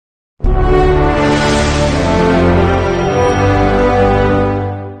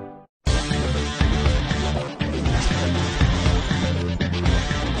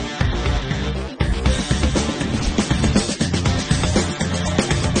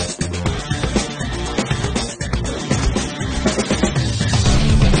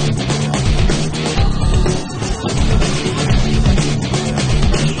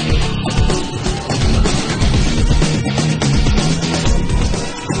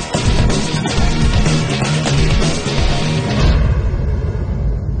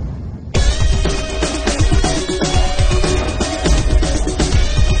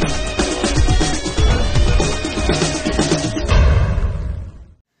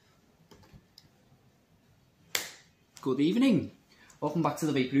Good evening. Welcome back to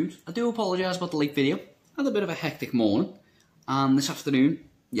the Vape Rooms. I do apologise about the late video. I had a bit of a hectic morning, and this afternoon,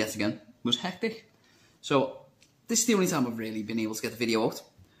 yet again, was hectic. So this is the only time I've really been able to get the video out.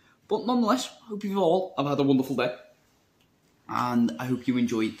 But nonetheless, I hope you all have had a wonderful day, and I hope you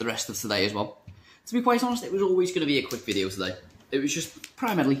enjoyed the rest of today as well. To be quite honest, it was always going to be a quick video today. It was just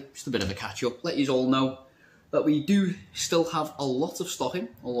primarily just a bit of a catch up. Let you all know that we do still have a lot of stock in,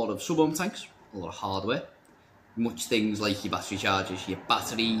 a lot of sub-ohm tanks, a lot of hardware, much things like your battery chargers, your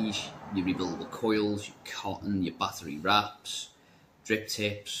batteries, your rebuildable coils, your cotton, your battery wraps, drip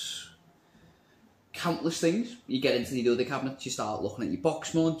tips, countless things. You get into the other cabinets, you start looking at your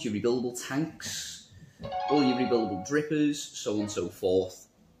box mods, your rebuildable tanks, all your rebuildable drippers, so on and so forth.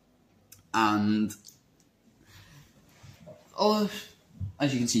 And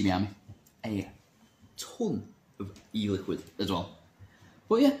as you can see behind me, a ton of e-liquid as well.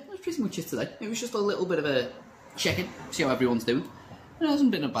 But yeah, that's pretty much it today. It was just a little bit of a check-in, see how everyone's doing. It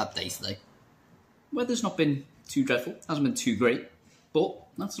hasn't been a bad day today. Weather's not been too dreadful, hasn't been too great, but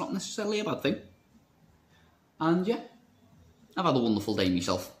that's not necessarily a bad thing. And yeah, I've had a wonderful day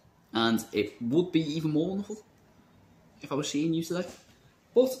myself, and it would be even more wonderful if I was seeing you today.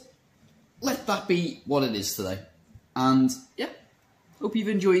 But let that be what it is today. And yeah, hope you've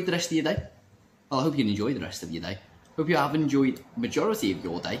enjoyed the rest of your day. Well, I hope you enjoy the rest of your day. Hope you have enjoyed the majority of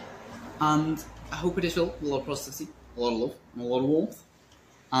your day. And I hope it is filled with a lot of positivity, a lot of love, and a lot of warmth.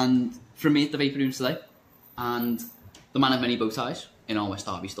 And from me at the Vape Rooms today, and the man of many bow ties in our West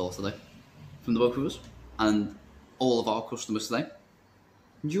Derby store today, from the both of us, and all of our customers today,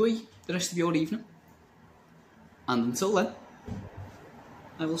 enjoy the rest of your evening. And until then,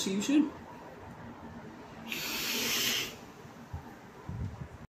 I will see you soon.